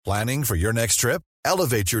Planning for your next trip?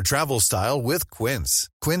 Elevate your travel style with Quince.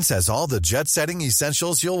 Quince has all the jet-setting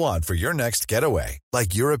essentials you'll want for your next getaway,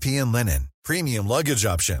 like European linen, premium luggage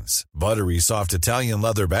options, buttery soft Italian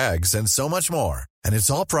leather bags, and so much more. And it's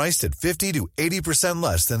all priced at 50 to 80%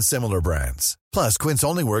 less than similar brands. Plus, Quince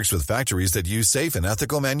only works with factories that use safe and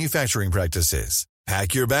ethical manufacturing practices.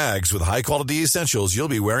 Pack your bags with high-quality essentials you'll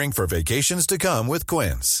be wearing for vacations to come with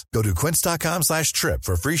Quince. Go to quince.com/trip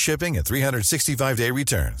for free shipping and 365-day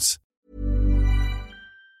returns.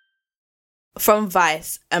 From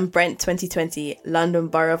Vice and Brent 2020, London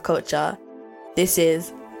Borough of Culture, this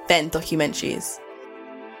is Bent Documentaries.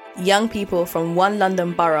 Young people from one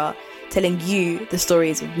London borough telling you the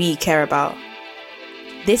stories we care about.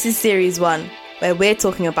 This is Series 1, where we're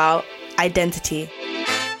talking about identity.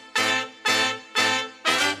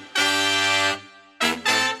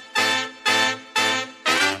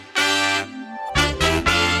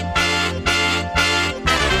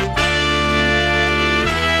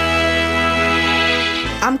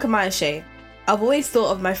 I'm Kamaya Shea. I've always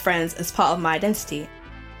thought of my friends as part of my identity.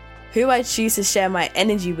 Who I choose to share my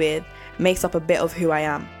energy with makes up a bit of who I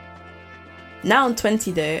am. Now I'm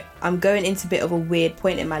 20 though, I'm going into a bit of a weird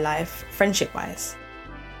point in my life, friendship-wise.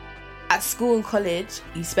 At school and college,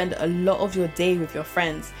 you spend a lot of your day with your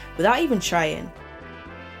friends without even trying.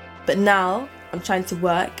 But now, I'm trying to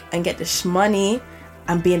work and get the shmoney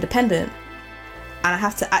and be independent. And I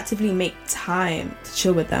have to actively make time to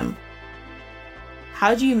chill with them.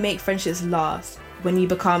 How do you make friendships last when you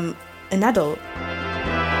become an adult?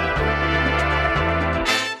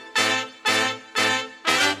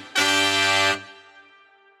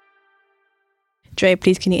 Dre,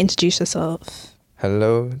 please can you introduce yourself?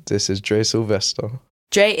 Hello, this is Dre Sylvester.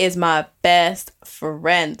 Dre is my best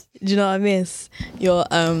friend. Do you know what I miss? Your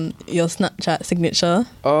Snapchat signature.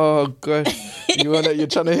 Oh gosh, you're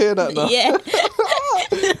trying to hear that now?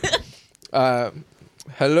 Yeah.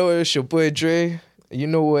 Hello, it's your boy Dre. You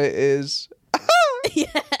know what it is.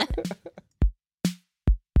 Yeah.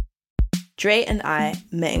 Dre and I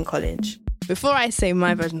met in college. Before I say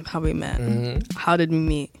my version of how we met, how did we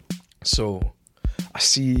meet? So, I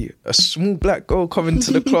see a small black girl come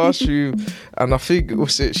into the classroom, and I think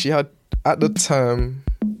she had, at the time,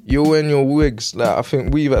 you're wearing your wigs, like I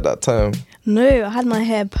think weave at that time. No, I had my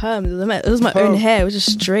hair permed. It was my own hair. It was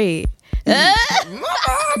just straight.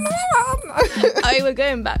 Oh, we're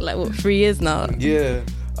going back like 3 years now. Yeah.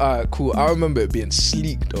 Alright, cool. I remember it being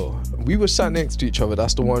sleek though. We were sat next to each other,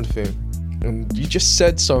 that's the one thing. And you just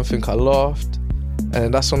said something, I laughed.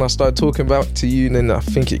 And that's when I started talking back to you, and then I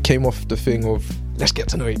think it came off the thing of, let's get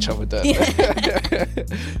to know each other then. Yeah.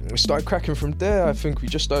 We started cracking from there. I think we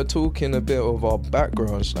just started talking a bit of our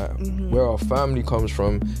backgrounds, like where our family comes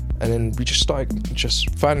from. And then we just started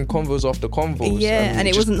finding convos after convos. Yeah, and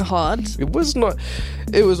it wasn't hard. It was not.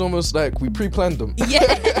 It was almost like we pre-planned them.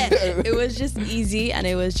 Yeah, it was just easy, and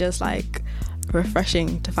it was just like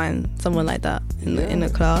refreshing to find someone like that in a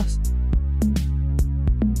class.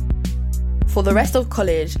 For the rest of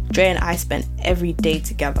college, Dre and I spent every day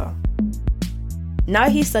together. Now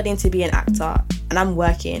he's studying to be an actor, and I'm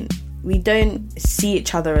working. We don't see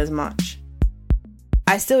each other as much.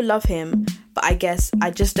 I still love him, but I guess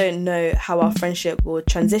I just don't know how our friendship will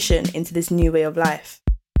transition into this new way of life.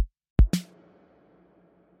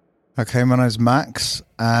 Okay, my name's Max,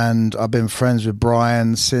 and I've been friends with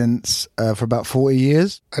Brian since for about 40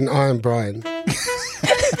 years. And I am Brian.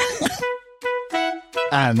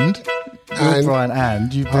 And Brian,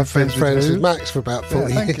 and you've been friends with Max for about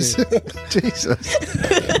 40 years. Jesus.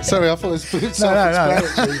 Sorry, I thought it was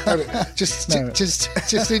self-explanatory. No.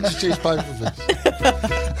 Just introduce both of us.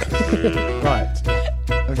 Right.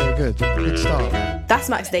 Okay, good start. That's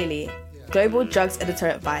Max Daly, global drugs editor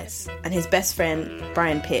at Vice, and his best friend,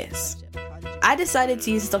 Brian Pierce. I decided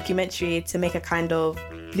to use this documentary to make a kind of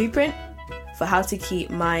blueprint for how to keep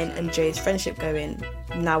mine and Dre's friendship going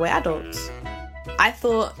now we're adults. I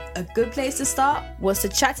thought a good place to start was to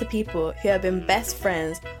chat to people who have been best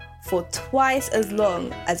friends for twice as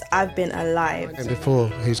long as I've been alive. And before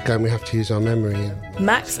he's going, we have to use our memory.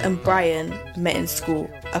 Max and Brian met in school,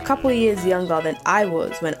 a couple of years younger than I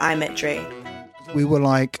was when I met Dre. We were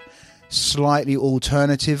like slightly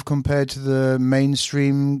alternative compared to the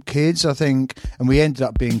mainstream kids, I think, and we ended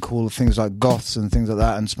up being called things like goths and things like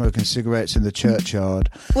that, and smoking cigarettes in the churchyard.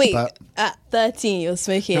 Wait, at 13 you're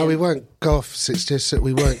smoking? No, we weren't goths, it's just that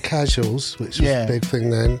we weren't casuals, which was a big thing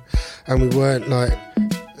then, and we weren't like,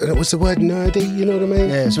 it was the word nerdy, you know what I mean?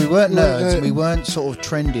 Yeah, so we weren't nerds, and we weren't sort of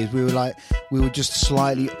trendy. We were just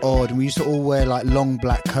slightly odd, and we used to all wear like long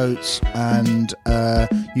black coats and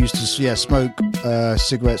used to smoke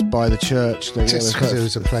cigarettes by the church. Just because it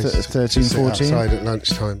was a place 13, to sit 14. outside at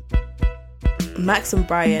lunchtime. Max and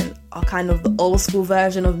Brian are kind of the old school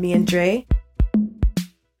version of me and Dre.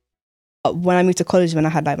 When I moved to college, when I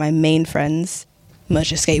had like my main friends, much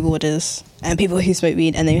just skateboarders and people who smoke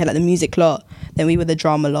weed, and then we had like the music lot, then we were the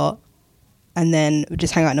drama lot, and then we'd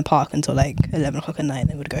just hang out in the park until like 11 o'clock at night, and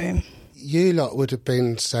then we'd go home. You lot would have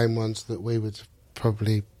been the same ones that we would have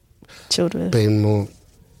probably Chilled with. been more,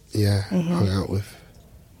 hung out with.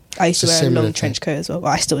 I used to It's a wear a long similar trench coat as well.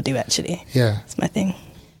 Well, I still do actually. Yeah. It's my thing.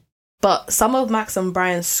 But some of Max and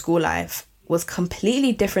Brian's school life was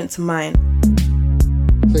completely different to mine.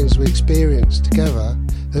 Things we experienced together,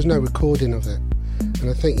 there's no recording of it. And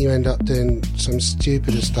I think you end up doing some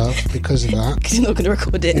stupider stuff because of that. Because you're not going to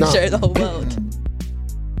record it and No. show the whole world.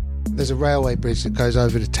 There's a railway bridge that goes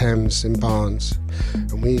over the Thames in Barnes,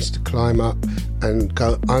 and we used to climb up and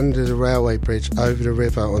go under the railway bridge over the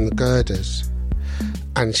river on the girders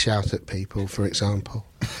and shout at people, for example.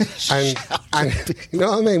 and you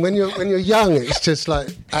know what I mean? When you're young, it's just like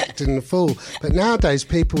acting the fool. But nowadays,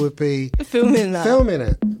 people would be Filming that. filming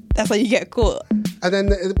it. That's how you get caught. And then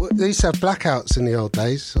they used to have blackouts in the old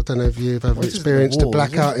days. I don't know if you've ever What is it, experienced the a war,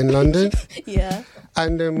 blackout in London. Yeah.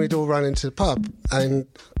 And then we'd all run into the pub and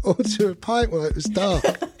order a pint while it was dark.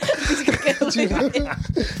 Do you know?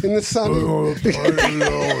 In the sun.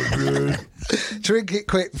 Drink it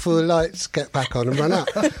quick before the lights get back on and run out.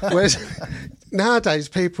 Whereas nowadays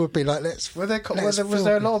people would be like, was Was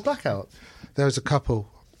there a lot of blackouts? There was a couple.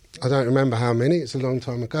 I don't remember how many. It's a long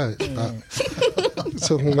time ago. It's about,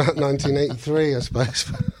 talking about 1983, I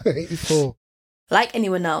suppose. 84. Like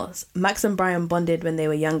anyone else, Max and Brian bonded when they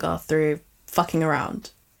were younger through fucking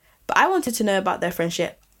around. But I wanted to know about their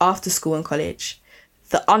friendship after school and college,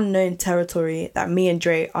 the unknown territory that me and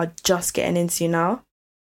Dre are just getting into now.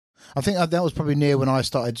 I think that was probably near when I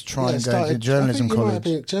started to try and go into journalism I think you might have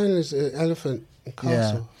college. been at journalism, Elephant and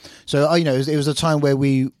Castle. So, it was a time where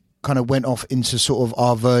we kind of went off into sort of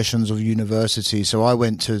our versions of university. So I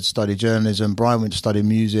went to study journalism, Brian went to study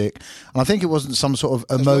music. And I think it wasn't some sort of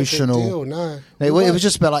That's not a big emotional... deal, no. It was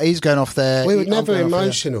just about like, he's going off there. We were I'm never going off there.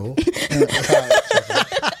 emotional.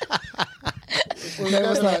 We were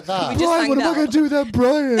never like that. We just Brian, what hanged am I going out. to do with that,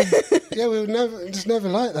 Brian? Yeah, we were never, just never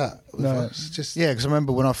like that. with No. us. Just Yeah, because I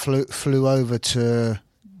remember when I flew over to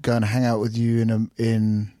go and hang out with you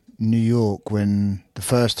in New York when the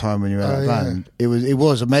first time when you were at the band, it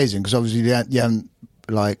was amazing because obviously you hadn't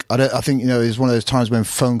like I think it was one of those times when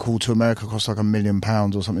phone call to America cost like £1 million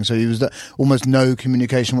or something. So it was almost no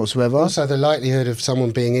communication whatsoever. also the likelihood of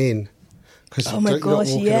someone being in. Oh my gosh,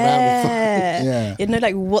 yeah. Yeah. You know,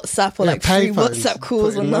 like WhatsApp or like free payphones, WhatsApp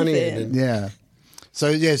calls or putting money nothing. in. Yeah.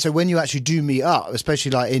 So when you actually do meet up,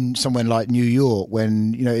 especially like in somewhere like New York,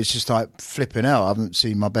 when it's just like flipping out. I haven't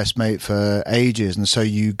seen my best mate for ages, and so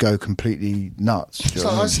you go completely nuts. Do you know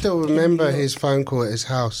what I I mean? still remember his phone call at his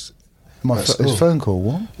house. His phone call.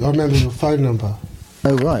 What? I remember your phone number.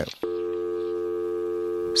 Oh right.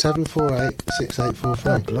 748-6843.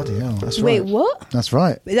 Oh bloody hell! That's right. Wait, what? That's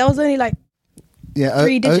right. That was only like Yeah.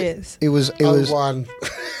 3 digits. It was. 01.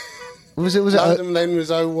 Was it? London then was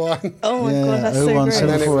 01. Oh my Yeah, god, that's so 01, great. And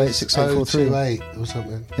then it 748, was 6843. 028 or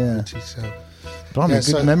something. Yeah. 27. Blimey, Yeah, good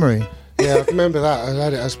so- memory. Yeah, I remember that. I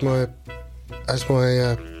had it as my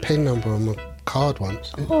PIN number on my card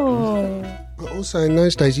once. Oh. But also in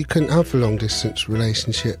those days you couldn't have a long distance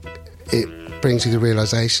relationship. It brings you the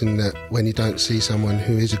realisation that when you don't see someone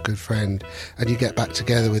who is a good friend and you get back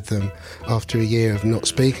together with them after a year of not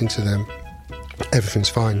speaking to them, everything's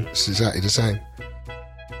fine. It's exactly the same.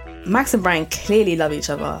 Max and Brian clearly love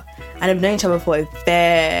each other and have known each other for a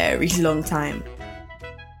very long time.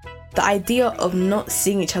 The idea of not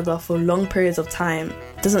seeing each other for long periods of time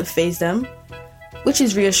doesn't faze them, which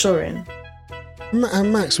is reassuring.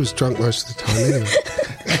 And Max was drunk most of the time anyway.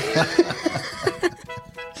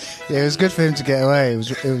 Yeah, it was good for him to get away. It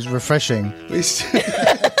was refreshing. We used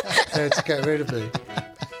to get rid of me.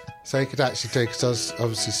 So he could actually do, because I was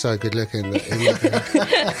obviously so good looking that he would,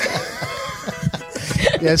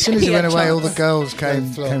 Yeah, as soon as he Yeah, went away, all the chance. girls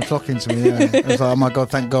came flocking to me. Yeah. I was like, oh my god,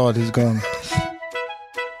 thank God he's gone.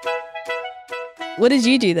 What did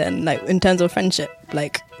you do then, like in terms of friendship?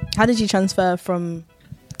 Like, how did you transfer from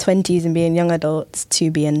 20s and being young adults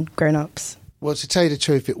to being grown-ups? well, to tell you the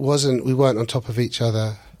truth, we weren't on top of each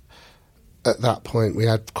other at that point. We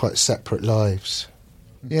had quite separate lives.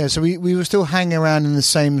 Yeah, so we were still hanging around in the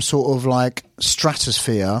same sort of like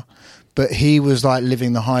stratosphere, but he was like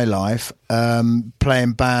living the high life,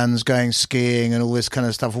 playing bands, going skiing and all this kind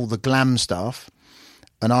of stuff, all the glam stuff.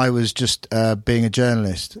 And I was just being a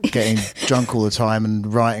journalist, getting drunk all the time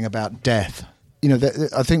and writing about death. you know,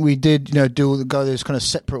 I think we did, you know, go those kind of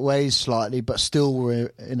separate ways slightly, but still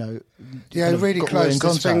we're, you know, yeah, kind of really got close. in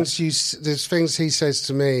There's contact. there's things he says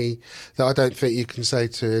to me that I don't think you can say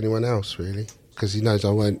to anyone else, really, because he knows I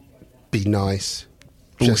won't be nice.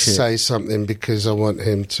 Bullshit. Just say something because I want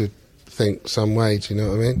him to think some way. Do you know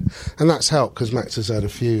what I mean? And that's helped because Max has had a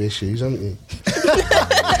few issues, haven't you?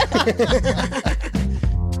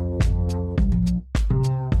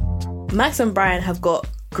 Max and Brian have got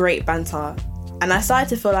great banter, and I started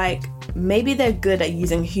to feel like maybe they're good at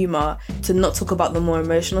using humour to not talk about the more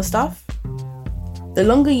emotional stuff. The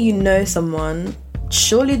longer you know someone,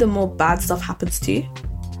 surely the more bad stuff happens too.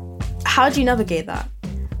 How do you navigate that?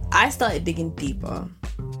 I started digging deeper.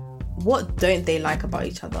 What don't they like about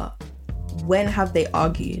each other? When have they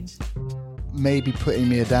argued? Maybe putting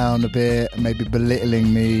me down a bit, maybe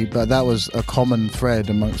belittling me, but that was a common thread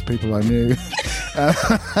amongst people I knew.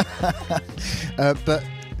 But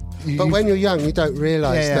when you're young, you don't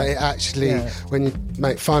realise Yeah. that it actually, when you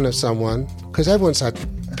make fun of someone, because everyone's had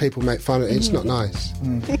people make fun of it, it's not nice.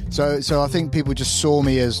 So I think people just saw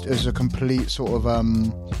me as a complete sort of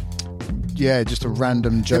just a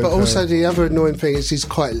random joker. Yeah, but also the other annoying thing is he's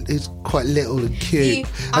quite little and cute,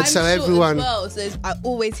 and so everyone. as well, so I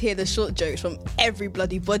always hear the short jokes from every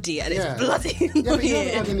bloody body, and Yeah. it's bloody. Yeah, but you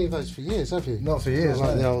haven't had any of those for years, have you? Not for years,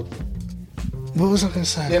 Like no. the old. What was I going to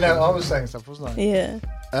say? You know, I was saying stuff, wasn't I? Yeah.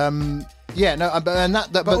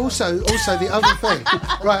 But also the other thing,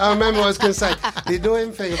 right? I remember what I was going to say. The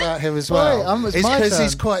annoying thing about him as well It's is my because turn.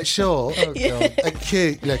 he's quite short and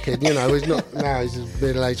cute looking. You know, he's not now; he's a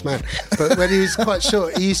middle-aged man. But when he was quite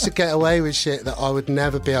short, he used to get away with shit that I would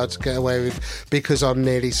never be able to get away with because I'm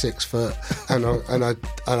nearly 6 foot and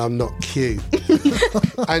I'm not cute.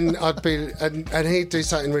 And I'd be and he'd do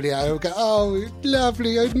something really. I would go, "Oh,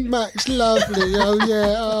 lovely, oh, Max, lovely, oh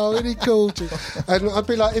yeah, oh, and he called you," and I'd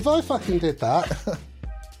be like, if I fucking did that.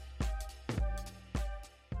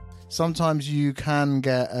 Sometimes you can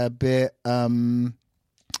get a bit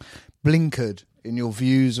blinkered in your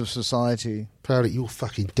views of society. Proud that you're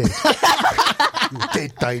fucking dead. You're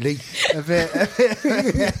dead, Daly. A bit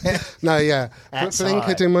No, yeah. That's Blinkered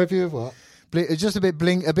alright. in my view of what? just a bit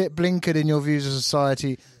blinkered in your views of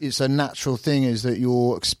society. It's a natural thing, is that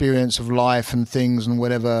your experience of life and things and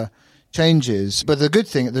whatever changes. But the good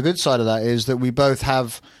side of that is that we both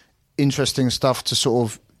have interesting stuff to sort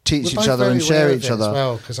of teach each other and share each other. As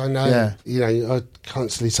well, because I know, you know, I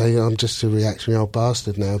constantly say I'm just a reactionary old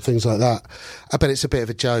bastard now, things like that. I bet it's a bit of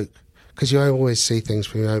a joke because you always see things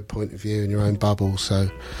from your own point of view in your own bubble. So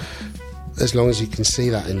as long as you can see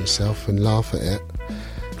that in yourself and laugh at it,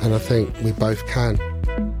 and I think we both can.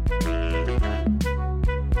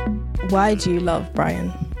 Why do you love Brian?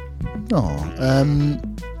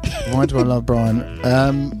 Why do I love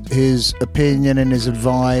Brian? His opinion and his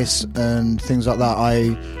advice and things like that.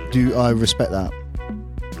 I respect that.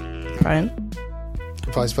 Brian?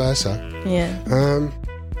 Vice versa. Yeah.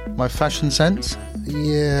 My fashion sense.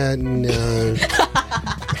 Yeah, no.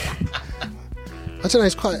 I don't know.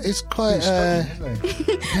 It's quite.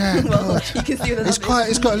 Yeah, God. You can see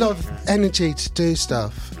It's got a lot of energy to do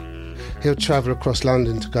stuff. He'll travel across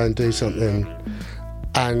London to go and do something,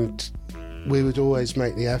 and we would always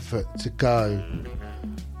make the effort to go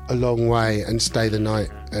a long way and stay the night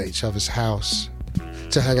at each other's house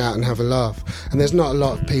to hang out and have a laugh. And there's not a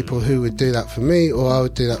lot of people who would do that for me, or I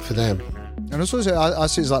would do that for them. And also, I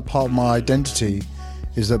see it's like part of my identity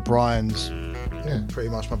is that Brian's pretty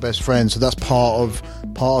much my best friend. So that's part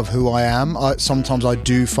of who I am. Sometimes I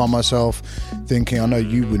do find myself thinking, I know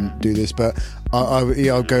you wouldn't do this, but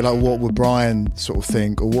I'll go like, what would Brian sort of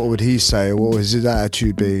think, or what would he say, or what would his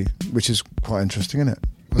attitude be? Which is quite interesting, isn't it?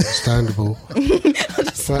 Understandable.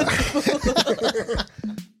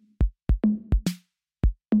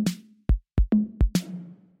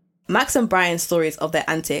 Max and Brian's stories of their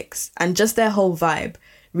antics and just their whole vibe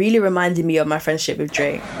really reminded me of my friendship with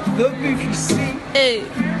Dre. Look, if you see,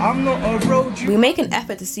 I'm not a road you. We make an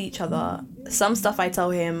effort to see each other. Some stuff I tell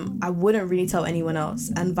him, I wouldn't really tell anyone else,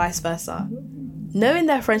 and vice versa. Knowing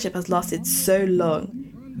their friendship has lasted so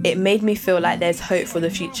long, it made me feel like there's hope for the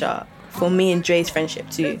future, for me and Dre's friendship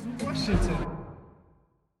too.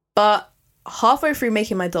 But halfway through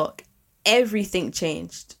making my doc, everything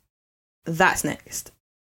changed. That's next.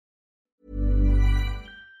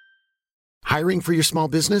 Hiring for your small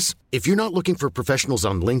business? If you're not looking for professionals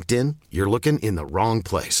on LinkedIn, you're looking in the wrong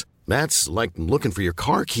place. That's like looking for your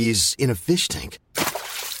car keys in a fish tank.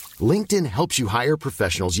 LinkedIn helps you hire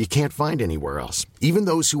professionals you can't find anywhere else, even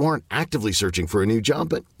those who aren't actively searching for a new job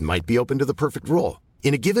but might be open to the perfect role.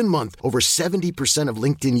 In a given month, over 70% of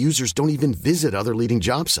LinkedIn users don't even visit other leading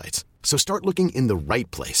job sites. So start looking in the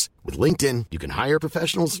right place. With LinkedIn, you can hire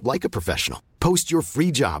professionals like a professional. Post your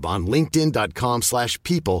free job on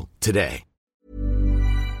linkedin.com/people today.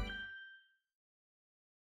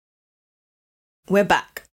 We're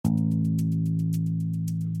back.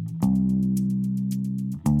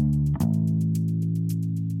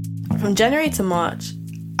 From January to March,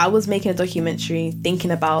 I was making a documentary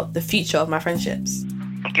thinking about the future of my friendships.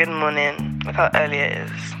 Good morning. Look how early it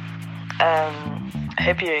is. I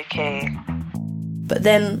hope you're okay. But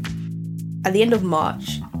then, at the end of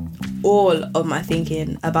March, all of my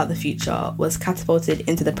thinking about the future was catapulted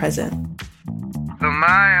into the present.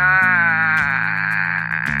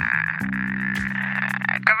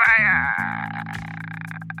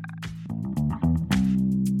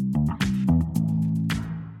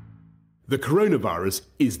 The coronavirus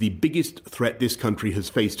is the biggest threat this country has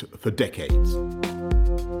faced for decades.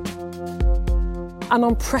 An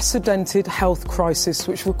unprecedented health crisis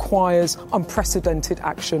which requires unprecedented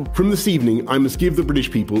action. From this evening, I must give the British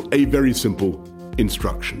people a very simple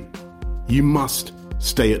instruction. You must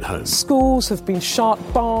stay at home. Schools have been shut,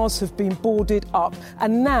 bars have been boarded up,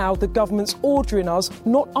 and now the government's ordering us,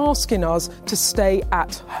 not asking us, to stay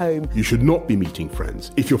at home. You should not be meeting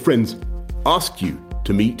friends. If your friends ask you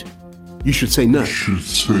to meet, you should say no.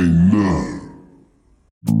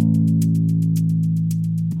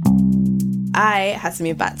 I had to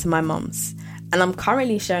move back to my mum's, and I'm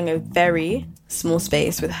currently sharing a very small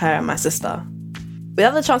space with her and my sister.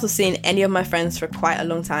 Without the chance of seeing any of my friends for quite a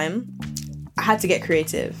long time, I had to get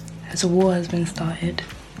creative. As a war has been started.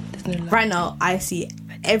 Right now, I see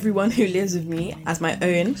everyone who lives with me as my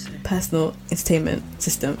own personal entertainment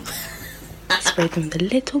system. I sprayed them with a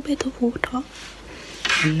little bit of water,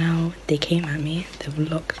 and now they came at me. They've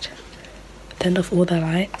locked, turned off all the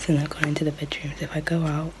lights, and they've gone into the bedrooms. If I go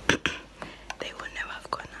out, they would never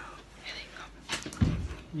have gone out. Here they come.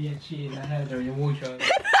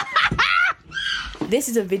 This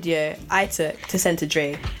is a video I took to send to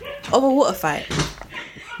Dre of a water fight.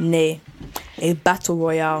 Nay, a battle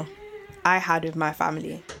royale I had with my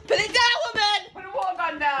family. Put it down, woman! Put the water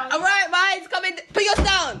gun down. Alright, mine's coming. Put yours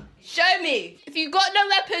down. Show me. If you've got no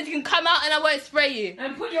weapons, you can come out and I won't spray you.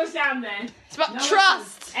 And put yours down then. It's about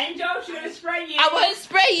trust. Angel, she's gonna spray you. I won't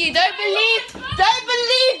spray you. Don't believe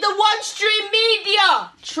the one stream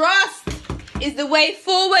media. Trust is the way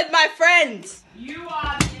forward, my friends. You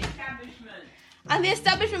are the establishment. And the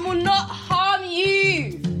establishment will not harm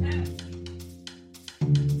you.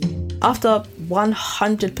 After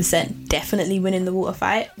 100% definitely winning the water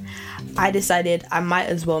fight, I decided I might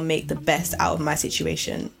as well make the best out of my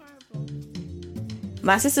situation.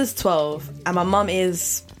 My sister's 12 and my mum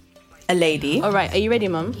is a lady. Alright, are you ready,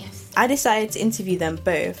 Mum? Yes. I decided to interview them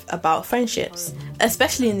both about friendships,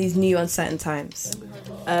 especially in these new uncertain times.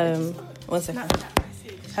 1 second.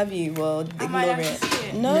 Have you? Well, ignore it.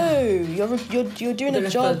 No, you're doing a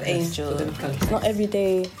job, Angel. It's not every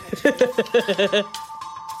day.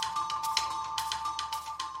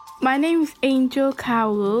 My name's Angel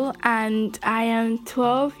Cowell and I am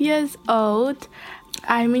 12 years old.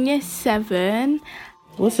 I'm in year 7.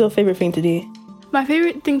 What's your favourite thing to do? My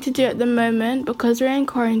favourite thing to do at the moment, because we're in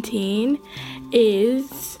quarantine,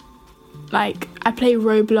 is like I play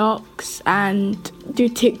Roblox and do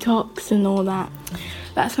TikToks and all that.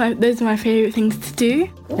 Those are my favourite things to do.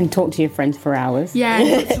 And talk to your friends for hours. Yeah,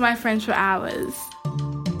 and talk to my friends for hours.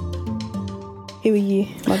 Who are you,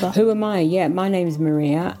 mother? Who am I? Yeah, my name is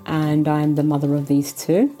Maria and I'm the mother of these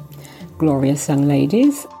two glorious young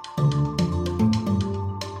ladies.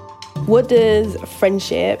 What does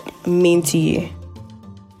friendship mean to you?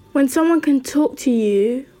 When someone can talk to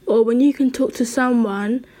you, or when you can talk to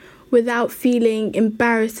someone without feeling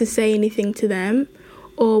embarrassed to say anything to them,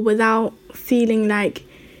 or without feeling like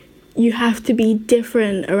you have to be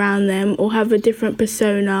different around them or have a different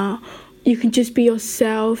persona. You can just be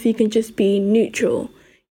yourself, you can just be neutral.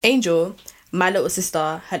 Angel, my little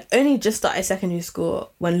sister, had only just started secondary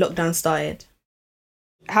school when lockdown started.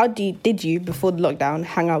 How did you, before the lockdown,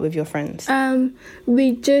 hang out with your friends?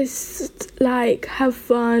 We just have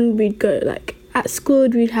fun. We'd go at school,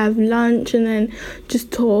 we'd have lunch and then just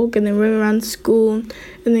talk and then run around school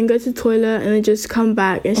and then go to the toilet and then just come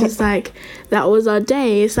back. It's just that was our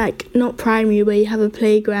day. It's not primary where you have a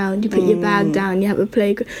playground, you put your bag down, you have a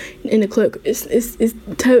playground in a cloak. It's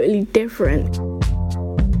totally different.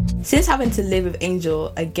 Since having to live with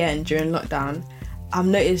Angel again during lockdown, I've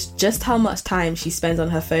noticed just how much time she spends on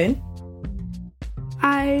her phone.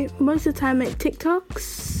 I most of the time make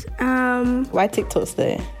TikToks. Why TikToks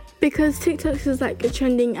though? Because TikTok is a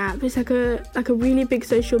trending app. It's like a really big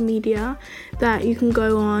social media that you can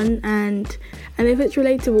go on and and if it's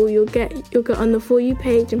relatable, you'll get on the For You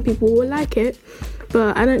page and people will like it.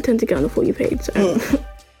 But I don't tend to get on the For You page. So.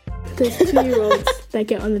 There's 2-year-olds that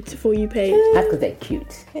get on the For You page. That's because they're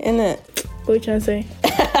cute. Innit? What are you trying to say?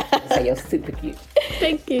 So you're super cute.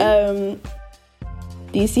 Thank you.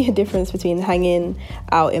 Do you see a difference between hanging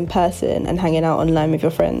out in person and hanging out online with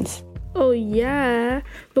your friends? Oh yeah,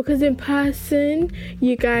 because in person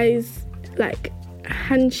you guys like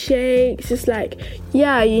handshakes. Just like,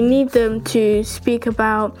 yeah, you need them to speak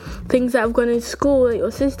about things that have gone in school that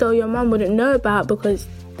your sister or your mum wouldn't know about because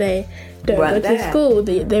they don't go to school.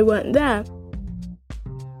 They weren't there.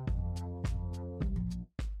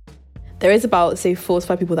 There is about, say, 4 to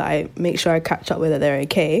 5 people that I make sure I catch up with that they're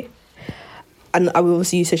okay. And I will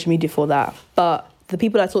also use social media for that. But the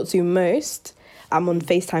people I talk to most, I'm on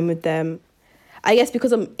FaceTime with them. I guess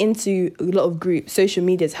because I'm into a lot of groups, social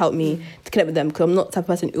media has helped me to connect with them because I'm not the type of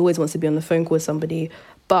person who always wants to be on the phone call with somebody.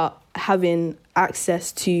 But having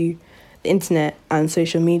access to the internet and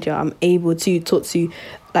social media, I'm able to talk to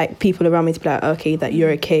like people around me to be like, okay, that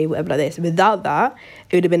you're okay, whatever like this. Without that,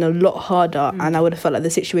 it would have been a lot harder and I would have felt like the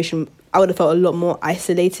situation, I would have felt a lot more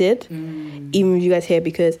isolated, even with you guys here,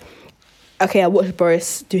 because, okay, I watched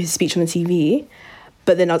Boris do his speech on the TV,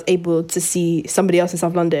 but then I was able to see somebody else in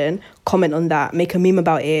South London comment on that, make a meme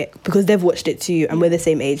about it, because they've watched it too and we're the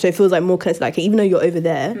same age. So it feels like more connected. Like, even though you're over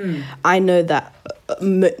there, I know that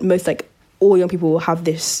most, like, all young people will have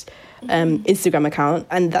this Instagram account,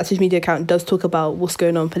 and that social media account does talk about what's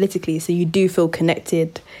going on politically, so you do feel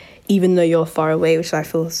connected even though you're far away, which I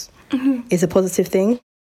feel is a positive thing.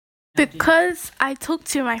 Because I talk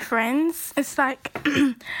to my friends, it's like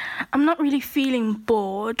I'm not really feeling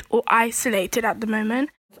bored or isolated at the moment.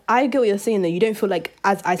 I get what you're saying though, you don't feel like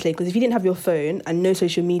as isolated, because if you didn't have your phone and no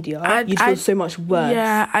social media, you'd feel so much worse.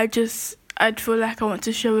 Yeah, I'd feel like I want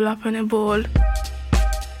to shovel up on a ball.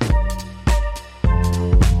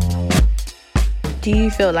 Do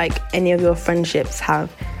you feel like any of your friendships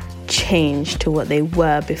have changed to what they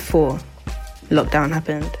were before lockdown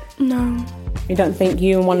happened? No. You don't think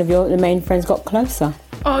you and one of the main friends got closer?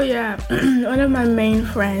 Oh yeah, one of my main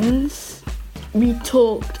friends, we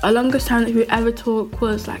talked, our longest time that we ever talked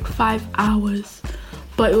was like 5 hours.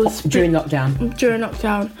 But it was... During lockdown? During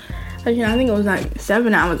lockdown. I think it was like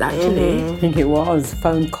 7 hours actually. I think it was.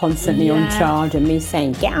 Phone constantly on charge and me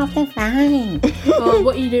saying, get off the phone. Oh,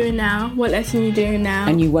 what are you doing now? What lesson are you doing now?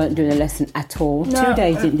 And you weren't doing a lesson at all. No, 2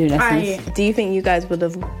 days didn't do lessons. Do you think you guys would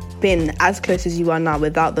have been as close as you are now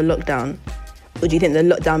without the lockdown? Or do you think the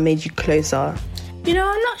lockdown made you closer? You know,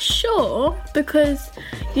 I'm not sure, because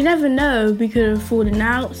you never know. We could have fallen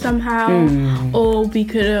out somehow, or we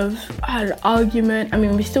could have had an argument. I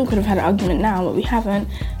mean, we still could have had an argument now, but we haven't.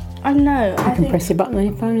 I don't know. You can press your button on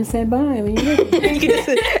your phone and say bye when you're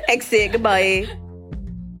ready. Exit, goodbye.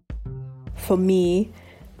 For me,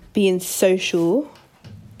 being social,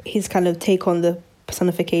 his kind of take on the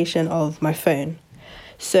personification of my phone.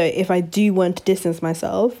 So if I do want to distance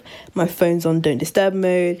myself, my phone's on don't disturb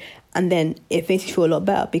mode, and then it makes me feel a lot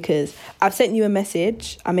better because I've sent you a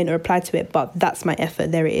message, I may not reply to it, but that's my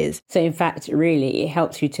effort, there it is. So in fact, really, it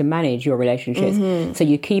helps you to manage your relationships. So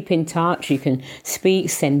you keep in touch, you can speak,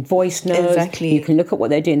 send voice notes, exactly. You can look at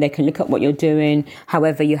what they're doing, they can look at what you're doing.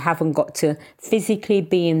 However, you haven't got to physically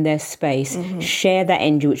be in their space, share that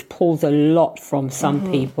energy, which pulls a lot from some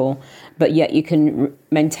people, but yet you can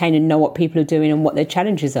maintain and know what people are doing and what their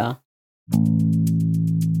challenges are.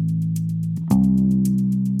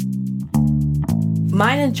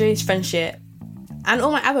 Mine and Joe's friendship, and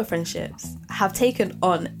all my other friendships, have taken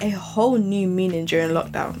on a whole new meaning during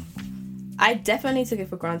lockdown. I definitely took it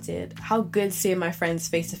for granted how good seeing my friends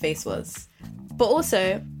face to face was. But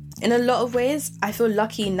also, in a lot of ways, I feel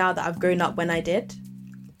lucky now that I've grown up when I did.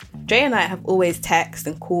 Joe and I have always texted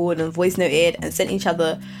and called and voice noted and sent each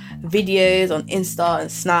other videos on Insta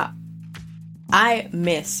and Snap. I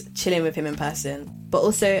miss chilling with him in person. But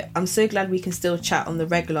also, I'm so glad we can still chat on the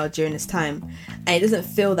regular during this time, and it doesn't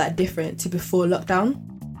feel that different to before lockdown.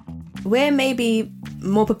 We're maybe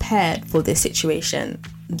more prepared for this situation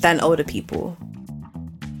than older people.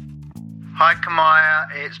 Hi Kamaya,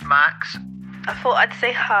 it's Max. I thought I'd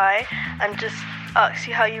say hi and just ask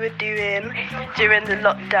you how you were doing during the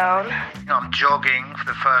lockdown. I'm jogging for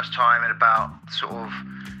the first time in about sort of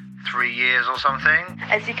 3 years or something.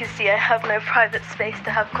 As you can see, I have no private space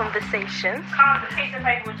to have conversations.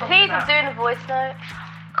 Please, I'm doing a voice note.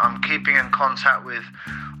 I'm keeping in contact with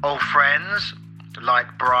old friends like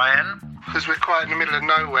Brian. Because we're quite in the middle of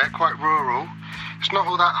nowhere, quite rural, it's not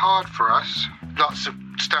all that hard for us. Lots of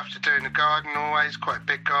stuff to do in the garden always, quite a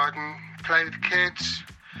big garden. Play with the kids,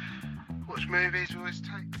 watch movies, always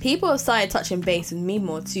take. People have started touching base with me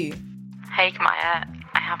more too. Hey Kamaya,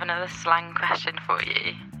 I have another slang question for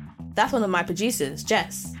you. That's one of my producers,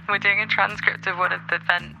 Jess. We're doing a transcript of one of the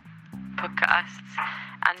Vent podcasts,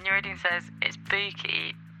 and Nuruddin says it's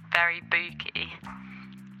bookie, very bookie.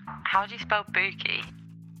 How do you spell bookie?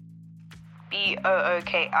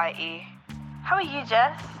 B-O-O-K-I-E. How are you,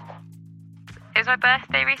 Jess? It was my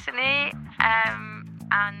birthday recently, and...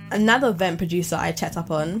 Another Vent producer I checked up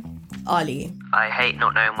on, Ali. I hate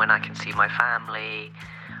not knowing when I can see my family.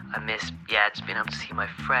 I miss, just being able to see my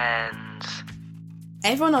friends.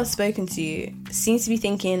 Everyone I've spoken to seems to be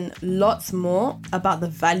thinking lots more about the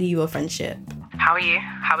value of friendship. How are you?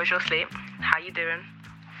 How was your sleep? How you doing?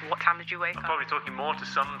 What time did you wake up? I'm probably talking more to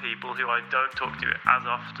some people who I don't talk to as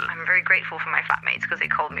often. I'm very grateful for my flatmates because they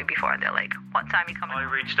called me before and they're like, what time are you coming? I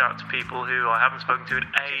reached out to people who I haven't spoken to in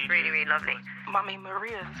ages. Really, really lovely. Mummy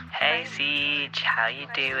Maria's. Hey, Siege, how you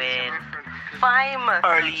doing? Fine.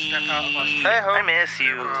 Early. Hey, ho. I miss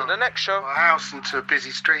you. To the next show. My house into a busy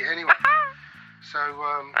street anyway. So,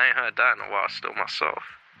 I ain't heard that in a while still myself.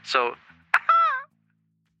 So...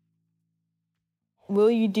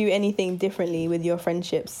 Will you do anything differently with your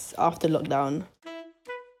friendships after lockdown?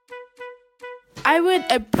 I would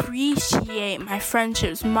appreciate my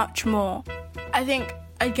friendships much more. I think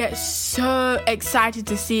I get so excited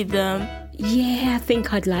to see them. Yeah, I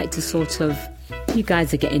think I'd like to sort of... You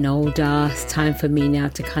guys are getting older. It's time for me now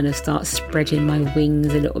to kind of start spreading my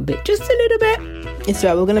wings a little bit. Just a little bit. It's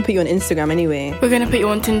right, we're going to put you on Instagram anyway. We're going to put you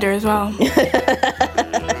on Tinder as well.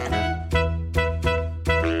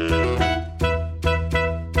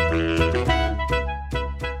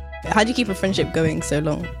 How do you keep a friendship going so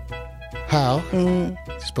long? How?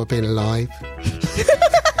 Just by being alive.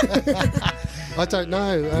 I don't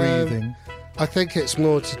know. Breathing. I think it's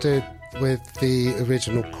more to do with the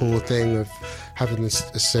original core thing of having a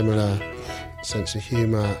similar sense of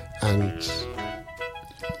humour and...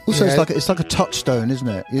 Also, it's like a touchstone, isn't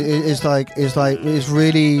it? It's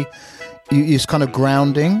really... It's kind of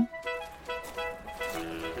grounding.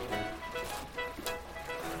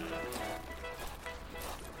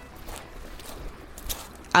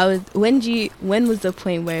 When was the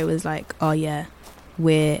point where it was like, oh yeah,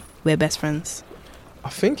 we're best friends? I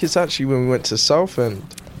think it's actually when we went to Southend.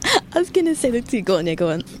 I was gonna say that too. Go on.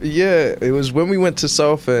 Yeah, it was when we went to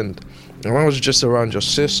Southend, and I was just around your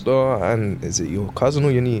sister, and is it your cousin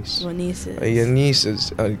or your niece? My nieces. Your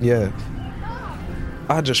nieces, yeah.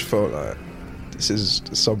 I just felt like this is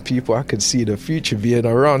some people I could see the future being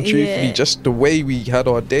around. Truthfully, just the way we had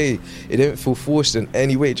our day, it didn't feel forced in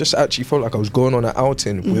any way. It just actually felt like I was going on an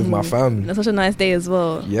outing with my family. That's such a nice day as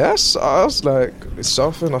well. Yes, I was like, it's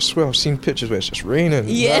Southend. I swear I've seen pictures where it's just raining.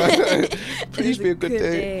 Yeah. Please be a good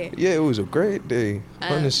day. Yeah, it was a great day,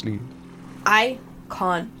 honestly. I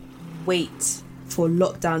can't wait for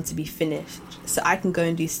lockdown to be finished so I can go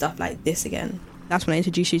and do stuff like this again. That's when I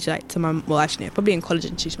introduced you to my mum. Well, actually, probably in college I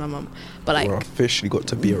introduced my mum. But like, I officially got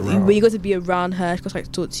to be around. When you got to be around her, she got to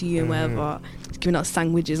like talk to you and whatever. Just giving out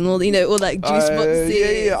sandwiches and all, all like juice boxes.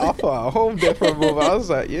 Yeah. I thought at home there for a moment. I was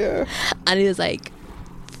like, yeah. And it was like,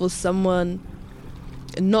 for someone,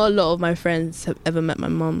 not a lot of my friends have ever met my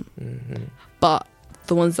mum, but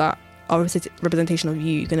the ones that are representation of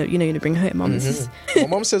you, you're gonna bring her mum. My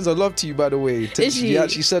mum sends her love to you, by the way. Is she? She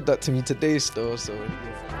actually said that to me today still. So.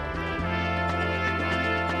 Yeah.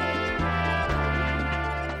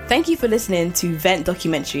 Thank you for listening to Vent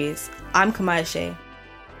Documentaries. I'm Kamaya Shea.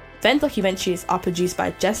 Vent Documentaries are produced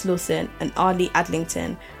by Jess Lawson and Ali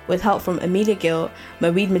Adlington with help from Amelia Gill,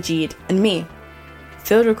 Mareed Majid and me.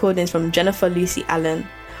 Field recordings from Jennifer Lucy Allen.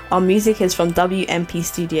 Our music is from WMP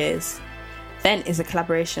Studios. Vent is a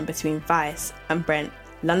collaboration between Vice and Brent,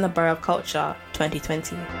 London Borough of Culture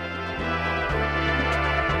 2020.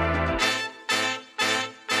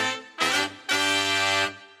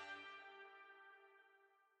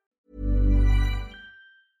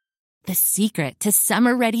 The secret to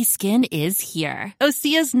summer-ready skin is here.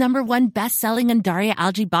 Osea's #1 best-selling Undaria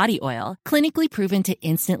Algae Body Oil, clinically proven to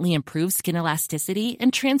instantly improve skin elasticity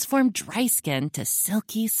and transform dry skin to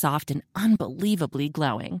silky, soft, and unbelievably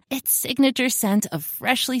glowing. Its signature scent of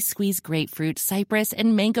freshly squeezed grapefruit, cypress,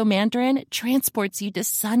 and mango mandarin transports you to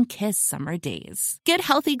sun-kissed summer days. Get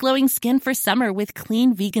healthy, glowing skin for summer with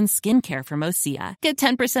clean, vegan skincare from Osea. Get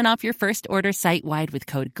 10% off your first order site-wide with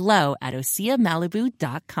code GLOW at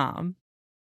OseaMalibu.com.